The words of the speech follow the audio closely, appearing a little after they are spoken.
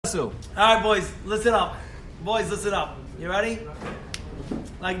Espresso. All right, boys, listen up. You ready?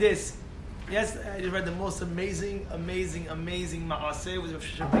 Like this. Yes, I just read the most amazing ma'aseh with Rav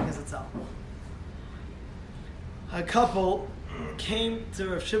Shimshon Pincus Zatzal. A couple came to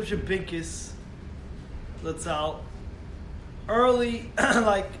Rav Shimshon Pincus Zatzal early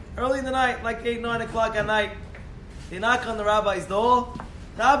in the night, like 8, 9 o'clock at night. They knock on the rabbi's door.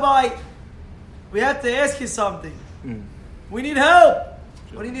 Rabbi, we have to ask you something. We need help.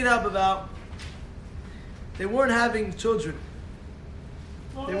 What do you need help about? They weren't having children.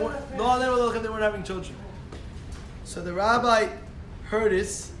 They weren't having children. So the rabbi heard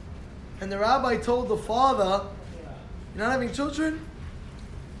this, and the rabbi told the father, "You're not having children?"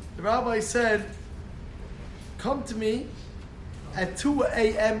 The rabbi said, "Come to me at 2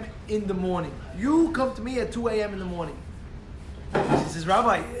 a.m. in the morning. You come to me at 2 a.m. in the morning." He says,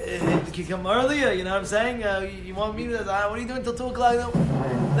 "Rabbi, can you come earlier? You know what I'm saying? You want me to, what are you doing till 2 o'clock?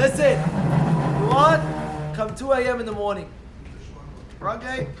 Listen, you want? Come 2 a.m. in the morning."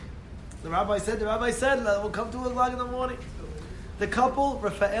 Okay. The rabbi said, we'll come 2 o'clock in the morning. The couple,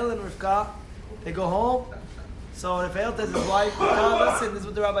 Raphael and Rivka, they go home. So Raphael tells his wife, listen, this is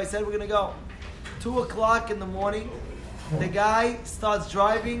what the rabbi said, we're going to go. 2 o'clock in the morning, the guy starts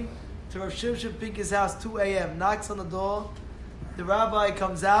driving to Rav Shimshon Pincus' house, 2 a.m., knocks on the door. The rabbi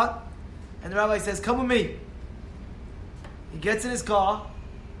comes out, and the rabbi says, "Come with me." He gets in his car,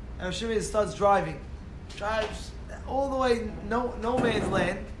 and Rav Shimshon starts driving. Drives all the way, no man's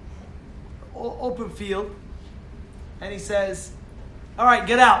land, open field, and he says, "All right,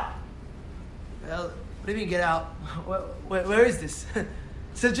 get out." Well, what do you mean get out? Where is this? He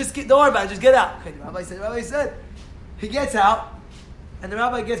says, don't worry about it, just get out. Okay, the rabbi said. He gets out, and the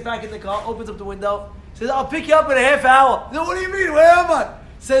rabbi gets back in the car, opens up the window, says, "I'll pick you up in a half hour." He says, "What do you mean? Where am I?"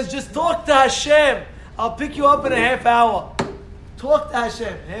 Says, "Just talk to Hashem. I'll pick you up in a half hour." Talk to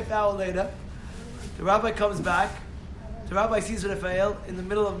Hashem. A half hour later, the rabbi comes back. The rabbi sees Raphael in the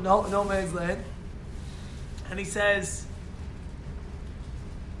middle of no man's land, and he says,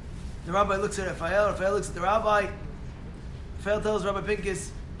 the rabbi looks at Raphael looks at the rabbi. Raphael tells Rabbi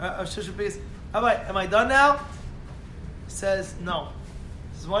Pincus, Shimshon Pincus, "Rabbi, am I done now?" He says, "No."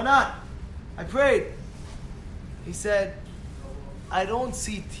 He says, "Why not?" "I prayed." He said, "I don't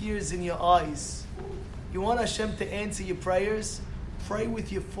see tears in your eyes. You want Hashem to answer your prayers? Pray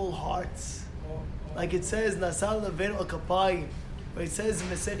with your full hearts." Like it says, "Nasal Levenu Akapayim," where it says in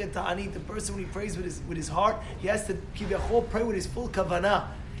Masechet Ta'anit, the person when he prays with his heart, he has to pray with his full kavanah.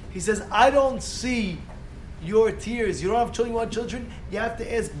 He says, "I don't see your tears. You don't have children, you want children? You have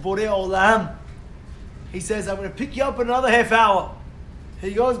to ask Borei Olam." He says, "I'm going to pick you up in another half hour."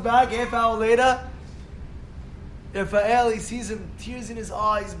 He goes back, half hour later, Raphael, he sees him, tears in his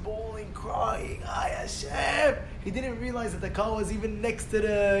eyes, bawling, crying, "Ay Hashem." He didn't realize that the car was even next to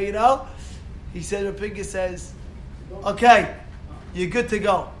the, He said, Rapinka says, "Okay, you're good to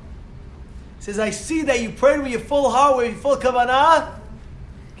go." He says, "I see that you prayed with your full heart, with your full kavanah."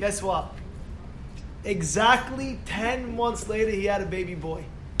 Guess what? Exactly 10 months later, he had a baby boy.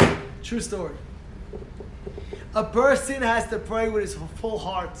 True story. A person has to pray with his full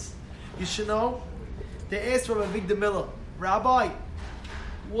heart. You should know. They asked Rabbi Victor Miller, "Rabbi,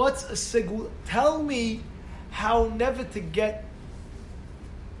 what's a segula? Tell me how never to get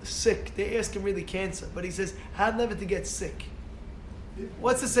sick." They ask him really cancer, but he says, "How never to get sick?"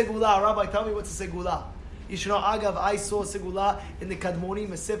 What's a segula? Rabbi, tell me what's a segula. You should know, Agav, I saw segula in the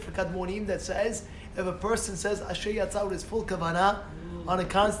Kadmonim, a Sefer Kadmonim that says, if a person says Asher Yatzah with his full kavanah on a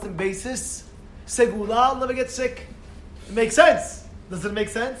constant basis, segula, never get sick. It makes sense. Does it make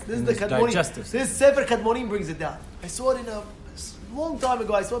sense? This is the Kadmonim. This Sefer Kadmonim brings it down. I saw it in a long time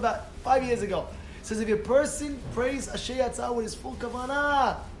ago. I saw it about 5 years ago. It says if a person prays Asher Yatzah with his full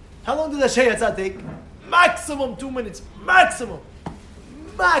kavanah, how long does Asher Yatzah take? Maximum 2 minutes. Maximum.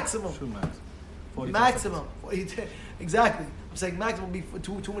 2 minutes. Maximum. Exactly. I'm saying maximum be for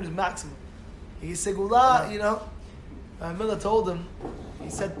 2 minutes maximum. He said, Segula, Miller told him, he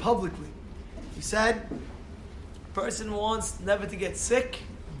said publicly, he said, person wants never to get sick,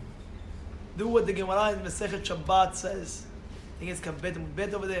 do what the Gemara in Masechet Shabbat says. I think it's Kabet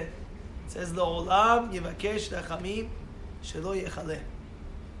Bet over there. It says, La'olam yivakesh rachamim shelo yechaleh.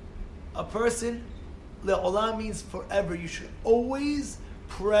 A person, La'olam means forever. You should always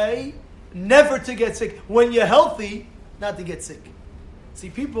pray never to get sick. When you're healthy, not to get sick. See,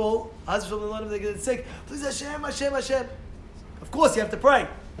 people, they get sick. Please Hashem, Hashem, Hashem. Of course, you have to pray.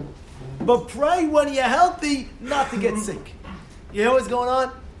 But pray when you're healthy, not to get sick. You hear what's going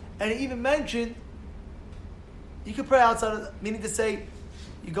on? And he even mentioned, you can pray outside, meaning to say,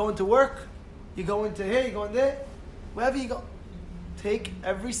 you go into work, you go into here, you go in there, wherever you go. take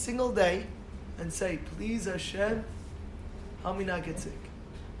every single day and say, please Hashem, help me not get sick.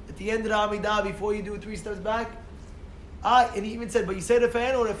 At the end of the Amidah, before you do 3 steps back, and he even said, but you say the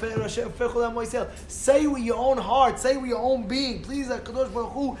fan or the fan, say with your own heart, say with your own being, please HaKadosh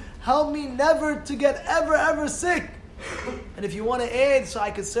Baruch Hu, help me never to get ever sick. And if you want to add, so I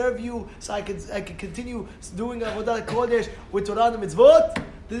can serve you, so I can continue doing Avodat Kodesh with Torah and Mitzvot,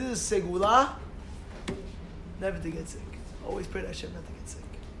 this is Segula, never to get sick. Always pray to Hashem not to get sick.